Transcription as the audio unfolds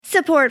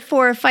Support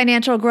for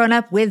Financial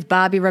Grown-Up with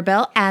Bobby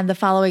Rebell and the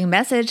following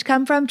message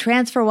come from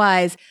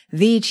TransferWise,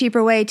 the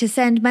cheaper way to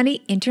send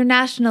money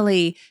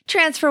internationally.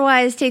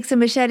 TransferWise takes a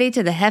machete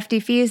to the hefty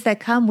fees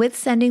that come with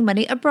sending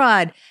money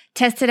abroad.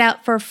 Test it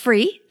out for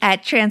free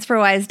at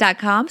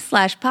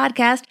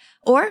transferwise.com/podcast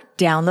or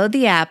download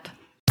the app.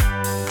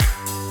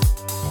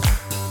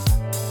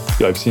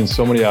 I've seen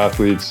so many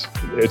athletes.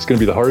 It's going to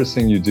be the hardest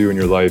thing you do in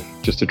your life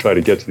just to try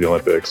to get to the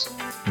Olympics.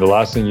 The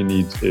last thing you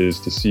need is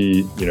to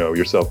see,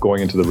 yourself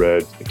going into the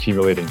red,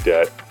 accumulating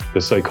debt.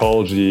 The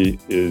psychology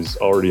is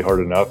already hard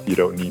enough. You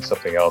don't need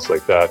something else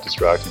like that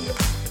distracting you.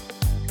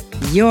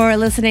 You're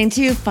listening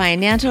to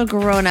Financial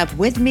Grown-Up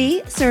with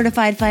me,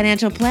 certified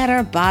financial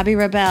planner Bobby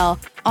Rebell,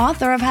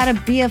 author of How to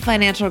Be a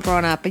Financial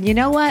Grown-Up. And you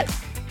know what?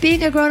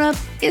 Being a grown-up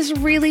is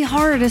really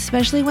hard,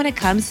 especially when it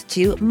comes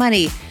to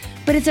money.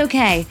 But it's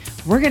okay.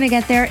 We're going to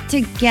get there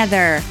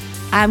together.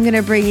 I'm going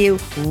to bring you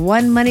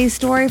one money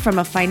story from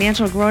a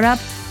financial grown-up,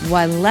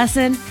 one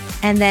lesson,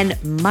 and then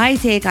my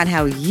take on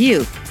how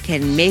you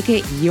can make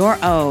it your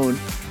own.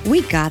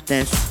 We got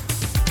this.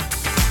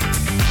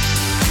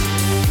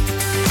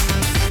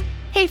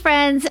 Hey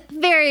friends,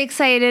 very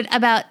excited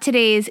about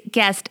today's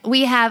guest.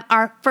 We have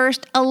our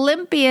first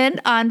Olympian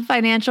on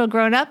Financial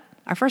Grown-Up,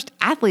 our first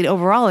athlete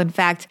overall, in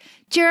fact,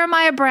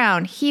 Jeremiah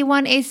Brown. He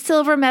won a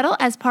silver medal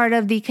as part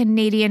of the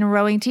Canadian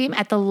rowing team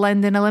at the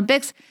London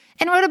Olympics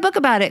and wrote a book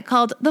about it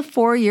called The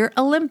 4-Year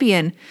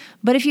Olympian.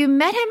 But if you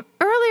met him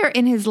earlier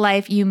in his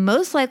life, you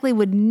most likely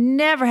would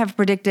never have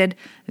predicted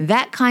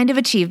that kind of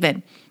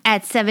achievement.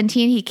 At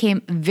 17, he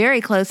came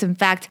very close, in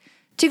fact,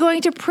 to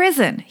going to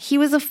prison. He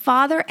was a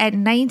father at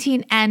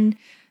 19, and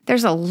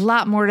there's a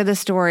lot more to the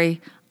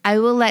story. I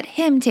will let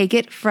him take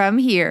it from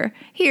here.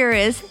 Here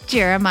is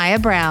Jeremiah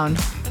Brown.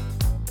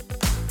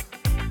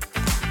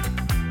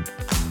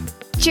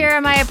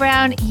 Jeremiah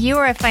Brown, you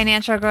are a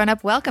financial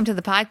grown-up. Welcome to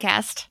the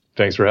podcast.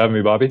 Thanks for having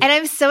me, Bobby. And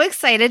I'm so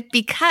excited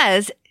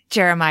because,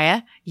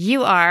 Jeremiah,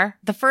 you are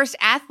the first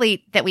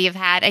athlete that we have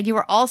had, and you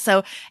are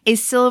also a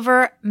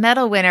silver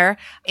medal winner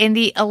in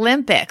the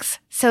Olympics.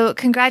 So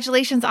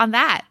congratulations on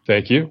that.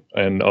 Thank you.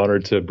 And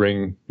honored to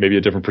bring maybe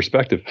a different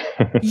perspective.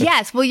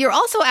 Yes. Well, you're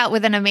also out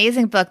with an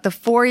amazing book, The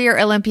 4-Year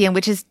Olympian,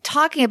 which is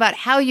talking about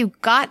how you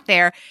got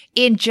there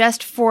in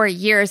just 4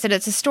 years. And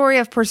it's a story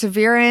of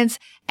perseverance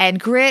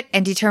and grit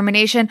and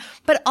determination,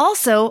 but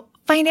also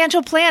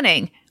financial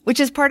planning, which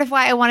is part of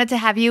why I wanted to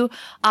have you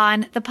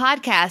on the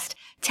podcast.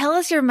 Tell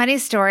us your money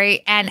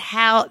story and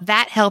how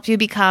that helped you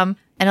become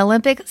an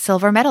Olympic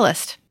silver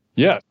medalist.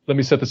 Yeah, let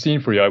me set the scene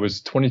for you. I was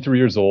 23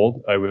 years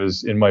old. I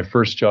was in my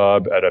first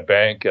job at a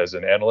bank as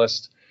an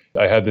analyst.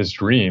 I had this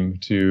dream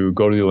to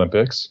go to the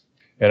Olympics,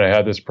 and I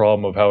had this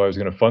problem of how I was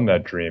going to fund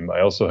that dream. I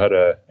also had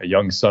a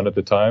young son at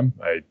the time.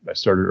 I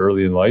started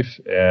early in life,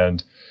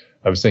 and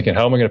I was thinking,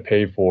 how am I going to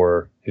pay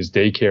for his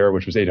daycare,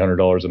 which was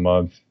 $800 a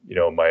month,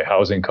 my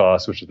housing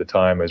costs, which at the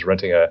time I was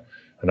renting a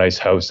nice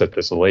house at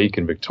this lake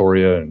in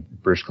Victoria in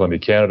British Columbia,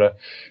 Canada.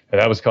 And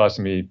that was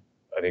costing me,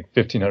 I think,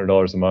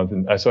 $1,500 a month.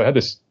 And so I had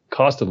this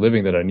cost of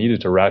living that I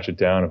needed to ratchet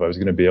down if I was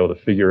going to be able to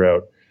figure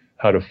out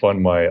how to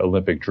fund my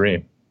Olympic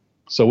dream.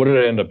 So what did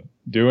I end up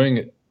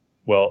doing?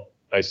 Well,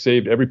 I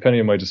saved every penny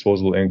of my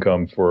disposable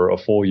income for a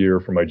full year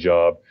for my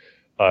job.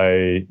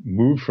 I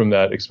moved from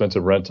that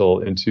expensive rental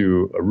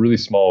into a really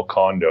small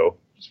condo.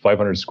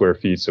 500 square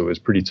feet, so it was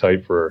pretty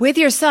tight for... With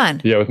your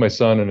son? Yeah, with my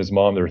son and his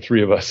mom. There were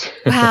 3 of us.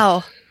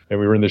 Wow. And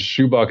we were in this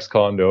shoebox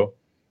condo,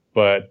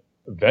 but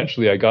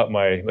eventually I got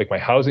my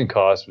housing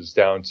cost was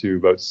down to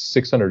about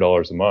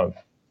 $600 a month.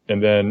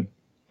 And then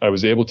I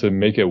was able to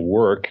make it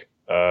work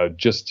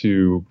just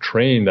to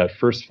train that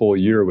first full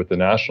year with the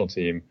national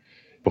team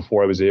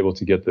before I was able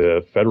to get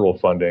the federal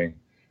funding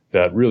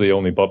that really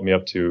only bumped me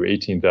up to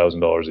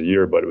 $18,000 a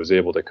year, but it was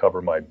able to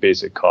cover my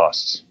basic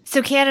costs.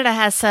 So Canada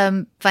has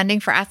some funding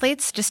for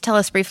athletes. Just tell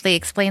us briefly,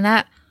 explain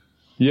that.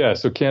 Yeah,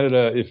 so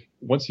Canada,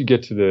 once you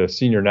get to the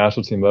senior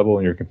national team level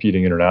and you're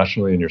competing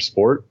internationally in your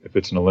sport, if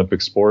it's an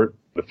Olympic sport,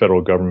 the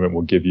federal government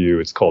will give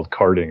you, it's called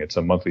carding. It's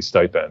a monthly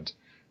stipend.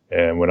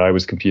 And when I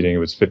was competing, it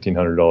was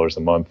 $1,500 a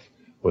month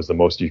was the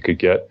most you could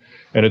get.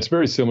 And it's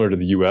very similar to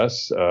the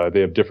US. They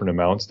have different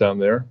amounts down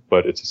there,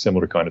 but it's a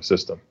similar kind of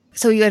system.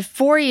 So you had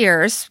 4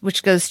 years,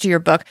 which goes to your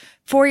book,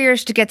 4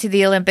 years to get to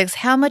the Olympics.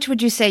 How much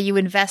would you say you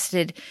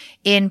invested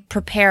in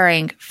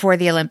preparing for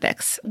the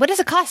Olympics? What does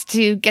it cost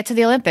to get to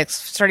the Olympics,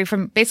 starting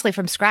from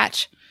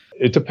scratch?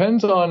 It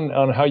depends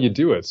on how you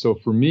do it. So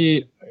for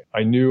me,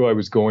 I knew I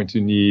was going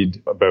to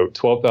need about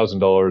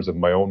 $12,000 of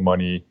my own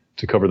money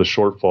to cover the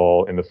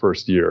shortfall in the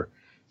first year.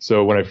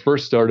 So when I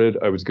first started,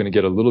 I was going to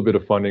get a little bit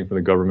of funding from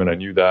the government. I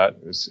knew that.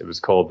 It was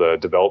called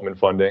development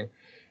funding.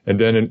 And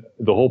then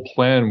the whole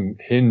plan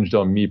hinged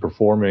on me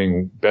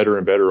performing better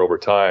and better over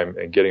time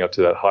and getting up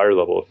to that higher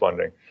level of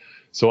funding.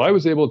 So I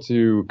was able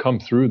to come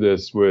through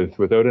this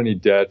without any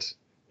debt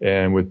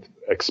and with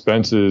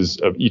expenses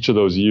of each of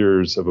those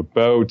years of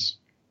about,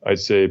 I'd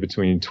say,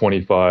 between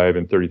 $25,000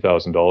 and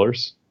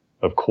 $30,000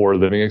 of core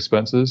living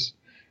expenses.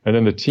 And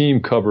then the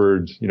team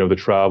covered, the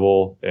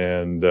travel,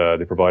 and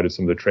they provided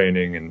some of the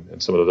training,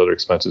 and some of those other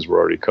expenses were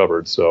already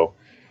covered. So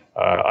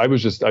I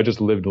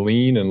just lived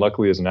lean, and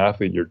luckily as an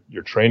athlete,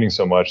 you're training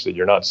so much that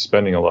you're not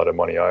spending a lot of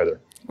money either.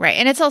 Right.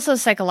 And it's also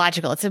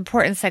psychological. It's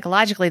important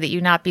psychologically that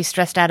you not be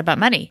stressed out about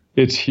money.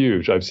 It's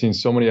huge. I've seen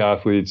so many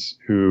athletes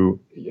who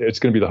it's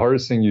going to be the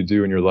hardest thing you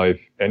do in your life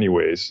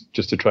anyways,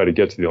 just to try to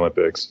get to the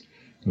Olympics.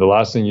 And the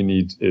last thing you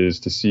need is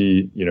to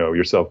see,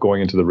 yourself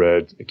going into the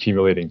red,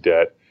 accumulating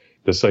debt.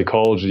 The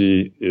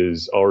psychology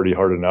is already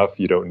hard enough.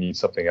 You don't need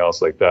something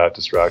else like that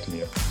distracting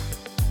you.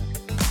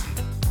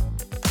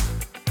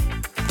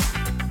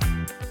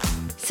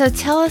 So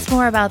tell us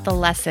more about the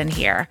lesson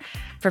here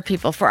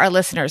for our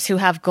listeners who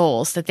have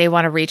goals that they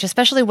want to reach,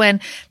 especially when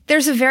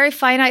there's a very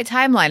finite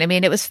timeline. I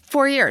mean, it was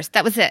 4 years.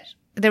 That was it.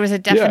 There was a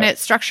definite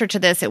structure to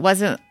this. It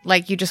wasn't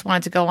like you just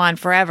wanted to go on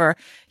forever.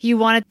 You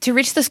wanted to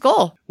reach this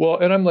goal. Well,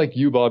 and I'm like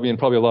you, Bobby, and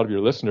probably a lot of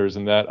your listeners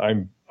in that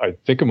I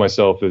think of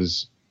myself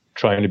as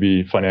trying to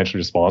be financially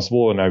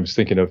responsible. And I was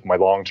thinking of my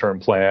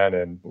long-term plan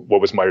and what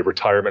was my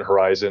retirement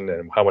horizon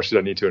and how much did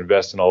I need to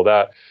invest and all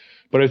that.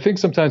 But I think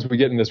sometimes we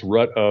get in this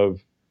rut of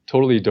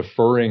totally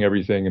deferring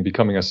everything and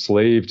becoming a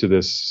slave to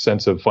this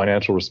sense of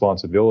financial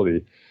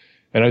responsibility.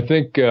 And I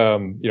think,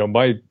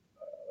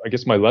 I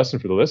guess my lesson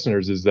for the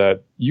listeners is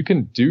that you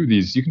can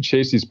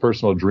chase these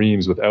personal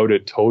dreams without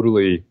it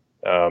totally,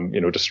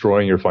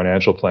 destroying your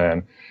financial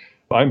plan.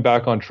 I'm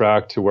back on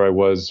track to where I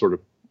was sort of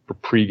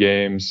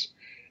pre-games.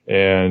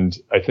 And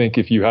I think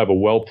if you have a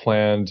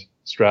well-planned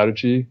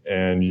strategy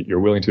and you're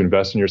willing to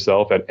invest in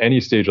yourself at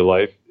any stage of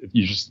life,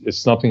 it's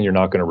something you're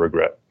not going to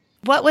regret.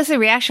 What was the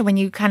reaction when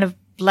you kind of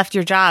left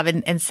your job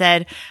and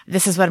said,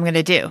 this is what I'm going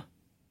to do?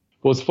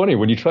 Well, it's funny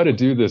when you try to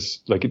do this,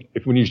 like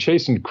when you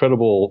chase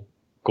incredible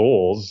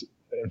goals,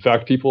 in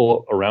fact,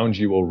 people around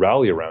you will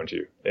rally around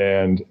you.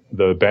 And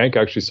the bank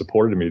actually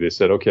supported me. They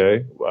said,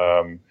 okay,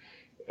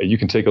 you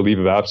can take a leave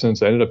of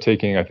absence. I ended up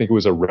taking, I think it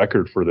was a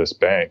record for this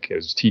bank. It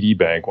was TD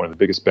Bank, one of the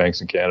biggest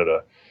banks in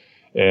Canada.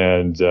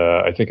 And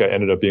I think I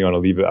ended up being on a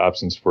leave of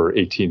absence for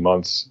 18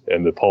 months,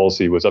 and the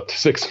policy was up to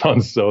 6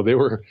 months. So they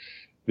were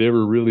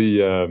really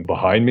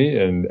behind me,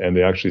 and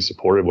they actually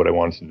supported what I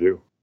wanted to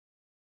do.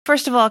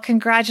 First of all,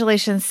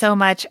 congratulations so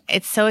much.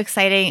 It's so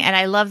exciting. And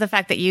I love the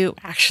fact that you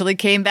actually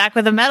came back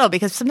with a medal,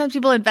 because sometimes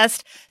people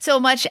invest so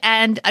much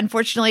and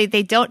unfortunately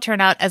they don't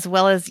turn out as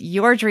well as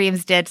your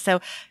dreams did.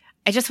 So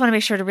I just want to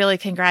make sure to really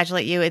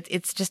congratulate you.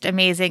 It's just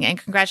amazing. And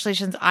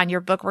congratulations on your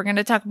book. We're going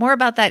to talk more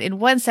about that in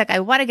one sec. I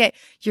want to get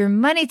your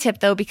money tip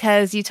though,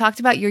 because you talked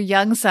about your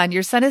young son.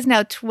 Your son is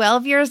now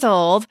 12 years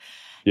old.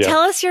 Yeah. Tell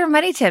us your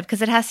money tip,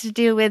 because it has to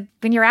do with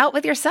when you're out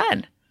with your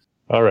son.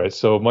 All right.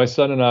 So my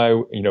son and I,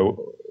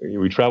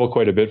 we travel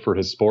quite a bit for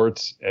his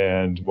sports.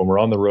 And when we're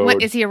on the road.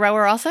 What, is he a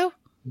rower also?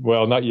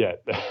 Well, not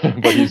yet,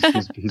 but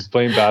he's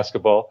playing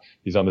basketball.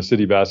 He's on the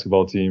city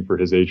basketball team for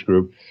his age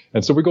group.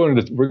 And so we're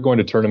going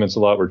to tournaments a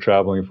lot. We're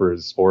traveling for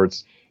his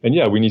sports. And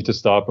yeah, we need to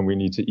stop and we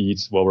need to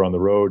eat while we're on the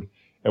road.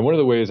 And one of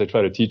the ways I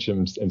try to teach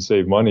him and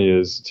save money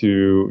is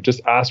to just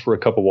ask for a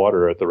cup of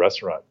water at the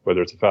restaurant,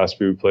 whether it's a fast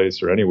food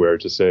place or anywhere.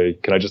 Just say,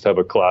 can I just have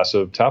a glass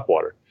of tap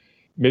water?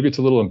 Maybe it's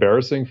a little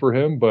embarrassing for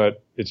him,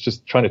 but it's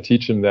just trying to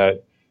teach him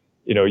that,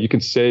 you can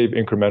save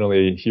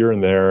incrementally here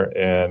and there,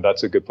 and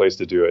that's a good place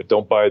to do it.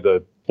 Don't buy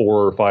the $4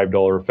 or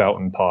 $5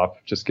 fountain pop.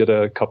 Just get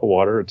a cup of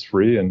water. It's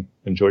free, and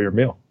enjoy your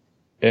meal.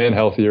 And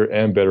healthier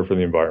and better for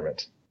the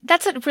environment.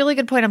 That's a really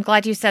good point. I'm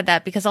glad you said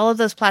that, because all of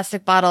those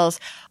plastic bottles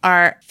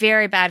are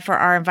very bad for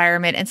our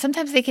environment. And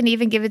sometimes they can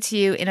even give it to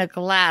you in a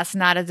glass,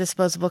 not a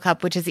disposable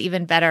cup, which is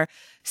even better.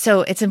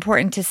 So it's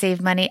important to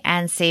save money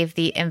and save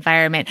the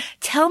environment.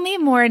 Tell me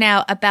more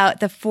now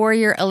about The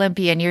 4-Year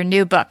Olympian, your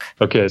new book.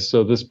 Okay.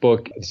 So this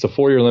book, it's a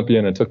 4-Year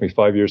Olympian. And it took me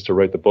 5 years to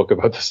write the book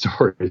about the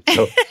story.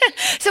 So,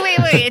 so wait,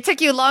 it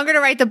took you longer to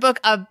write the book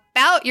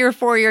about your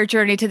 4-year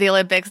journey to the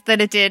Olympics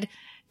than it did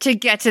to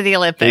get to the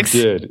Olympics.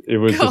 It did. It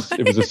was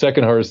the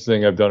second hardest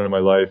thing I've done in my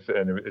life,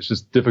 and it's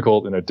just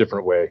difficult in a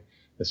different way.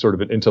 It's sort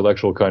of an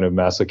intellectual kind of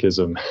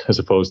masochism as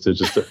opposed to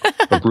just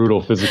a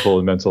brutal physical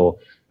and mental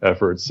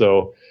effort.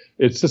 So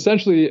it's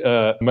essentially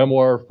a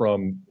memoir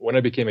from when I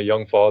became a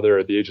young father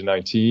at the age of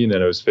 19,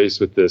 and I was faced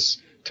with this.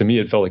 To me,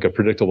 it felt like a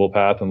predictable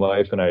path in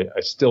life, and I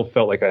still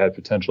felt like I had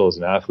potential as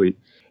an athlete.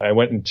 I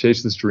went and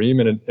chased this dream,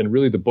 and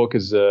really the book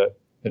is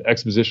an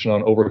exposition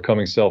on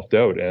overcoming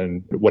self-doubt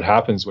and what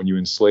happens when you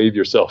enslave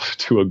yourself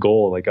to a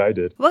goal like I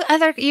did.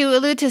 You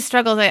allude to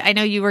struggles. I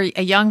know you were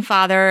a young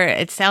father.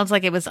 It sounds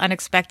like it was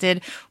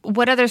unexpected.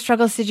 What other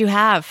struggles did you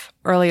have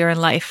earlier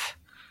in life?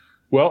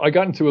 Well, I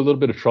got into a little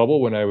bit of trouble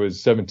when I was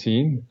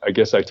 17. I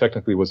guess I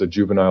technically was a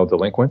juvenile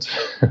delinquent.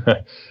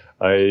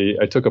 I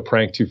took a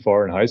prank too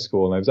far in high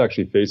school, and I was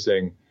actually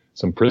facing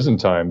some prison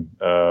time.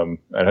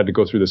 I had to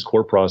go through this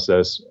court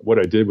process. What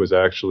I did was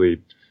I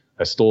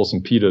stole some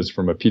pitas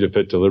from a pita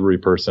pit delivery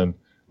person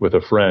with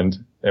a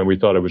friend, and we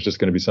thought it was just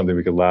going to be something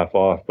we could laugh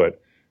off.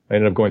 But I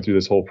ended up going through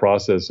this whole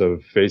process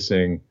of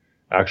facing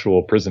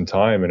actual prison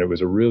time, and it was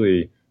a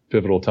really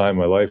pivotal time in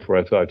my life where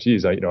I thought,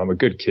 geez, I'm a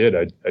good kid.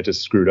 I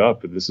just screwed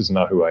up, but this is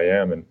not who I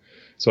am. And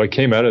So I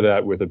came out of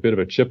that with a bit of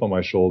a chip on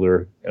my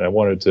shoulder, and I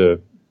wanted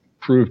to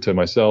prove to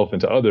myself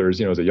and to others,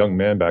 as a young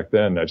man back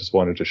then, I just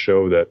wanted to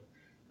show that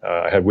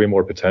I had way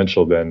more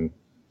potential than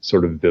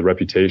sort of the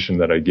reputation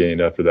that I gained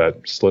after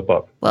that slip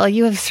up. Well,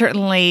 you have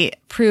certainly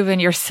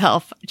proven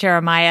yourself,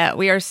 Jeremiah.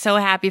 We are so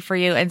happy for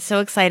you and so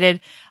excited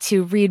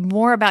to read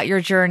more about your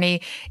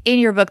journey in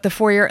your book, The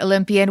 4-Year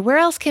Olympian. Where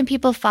else can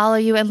people follow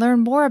you and learn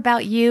more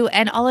about you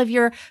and all of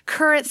your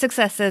current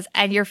successes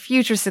and your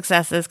future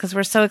successes? Because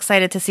we're so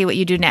excited to see what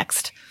you do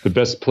next. The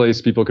best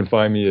place people can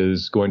find me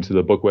is going to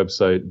the book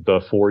website,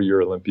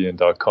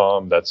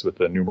 the4yearolympian.com. That's with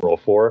the numeral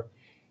 4,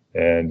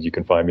 and you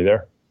can find me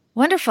there.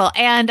 Wonderful.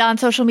 And on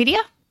social media?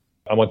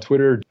 I'm on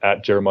Twitter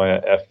at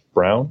Jeremiah F.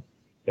 Brown,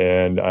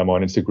 and I'm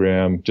on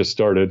Instagram. Just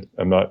started.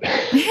 I'm not,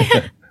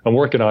 I'm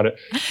working on it.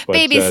 But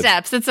baby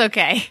steps. It's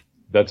okay.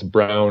 That's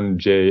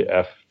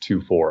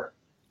BrownJF24.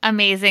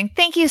 Amazing.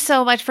 Thank you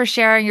so much for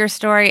sharing your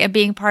story and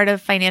being part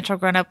of Financial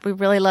Grown Up. We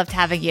really loved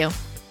having you.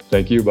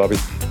 Thank you, Bobby.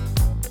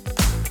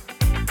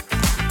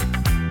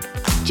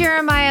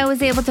 Jeremiah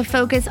was able to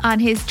focus on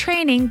his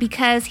training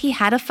because he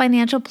had a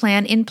financial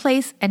plan in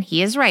place, and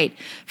he is right.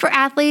 For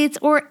athletes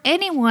or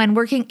anyone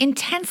working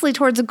intensely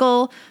towards a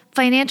goal,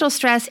 financial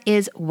stress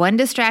is one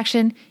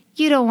distraction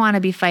you don't want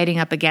to be fighting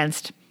up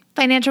against.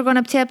 Financial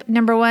grown-up tip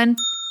number 1,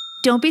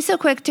 don't be so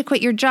quick to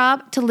quit your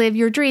job to live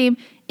your dream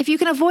if you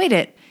can avoid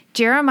it.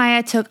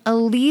 Jeremiah took a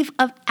leave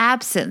of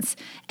absence,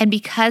 and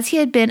because he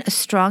had been a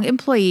strong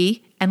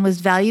employee and was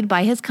valued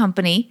by his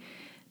company,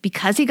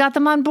 because he got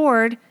them on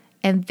board,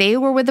 and they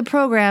were with the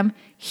program,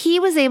 he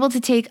was able to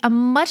take a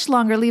much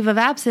longer leave of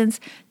absence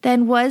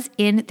than was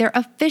in their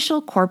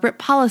official corporate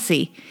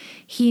policy.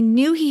 He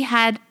knew he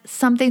had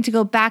something to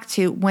go back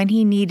to when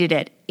he needed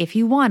it, if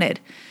he wanted.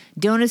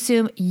 Don't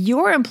assume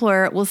your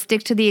employer will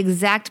stick to the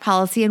exact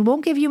policy and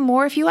won't give you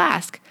more if you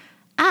ask.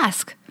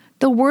 Ask.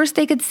 The worst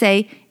they could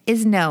say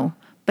is no,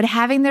 but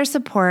having their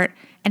support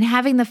and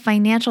having the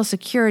financial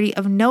security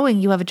of knowing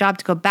you have a job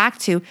to go back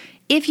to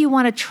if you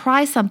want to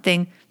try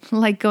something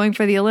like going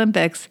for the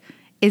Olympics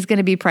is going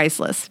to be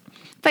priceless.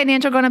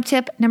 Financial grown-up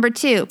tip number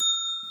 2,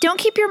 don't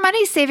keep your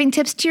money saving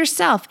tips to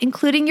yourself,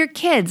 including your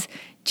kids.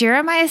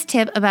 Jeremiah's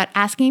tip about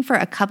asking for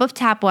a cup of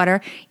tap water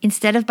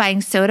instead of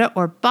buying soda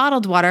or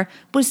bottled water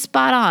was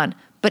spot on,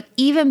 but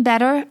even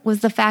better was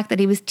the fact that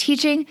he was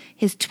teaching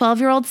his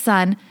 12-year-old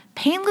son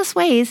painless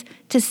ways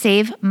to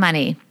save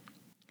money.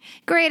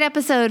 Great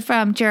episode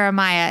from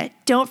Jeremiah.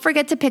 Don't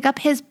forget to pick up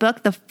his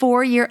book, The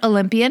 4-Year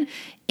Olympian.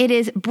 It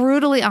is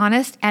brutally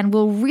honest and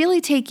will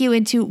really take you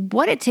into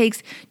what it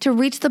takes to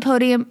reach the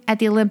podium at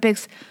the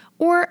Olympics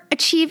or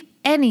achieve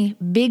any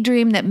big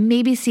dream that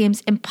maybe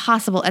seems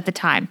impossible at the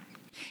time.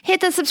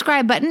 Hit the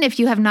subscribe button if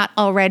you have not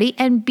already,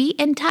 and be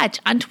in touch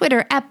on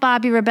Twitter at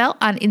Bobby Rebell,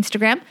 on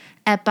Instagram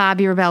at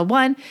Bobby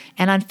Rebell1,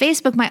 and on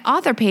Facebook, my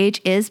author page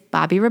is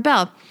Bobby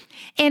Rebell.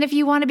 And if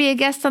you want to be a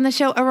guest on the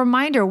show, a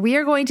reminder, we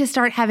are going to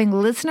start having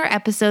listener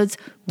episodes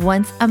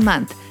once a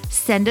month.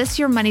 Send us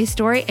your money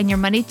story and your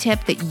money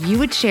tip that you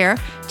would share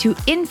to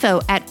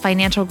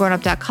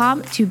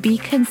info@financialgrownup.com to be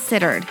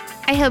considered.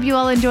 I hope you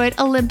all enjoyed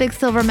Olympic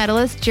silver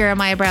medalist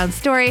Jeremiah Brown's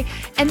story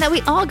and that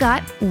we all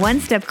got one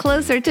step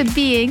closer to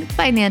being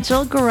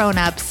financial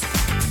grown-ups.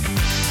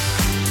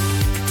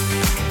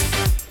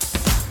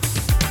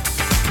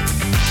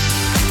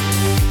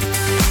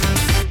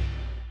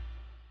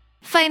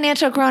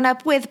 Financial Grown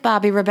Up with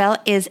Bobby Rebell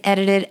is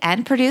edited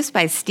and produced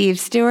by Steve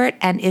Stewart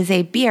and is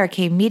a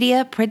BRK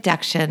Media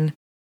production.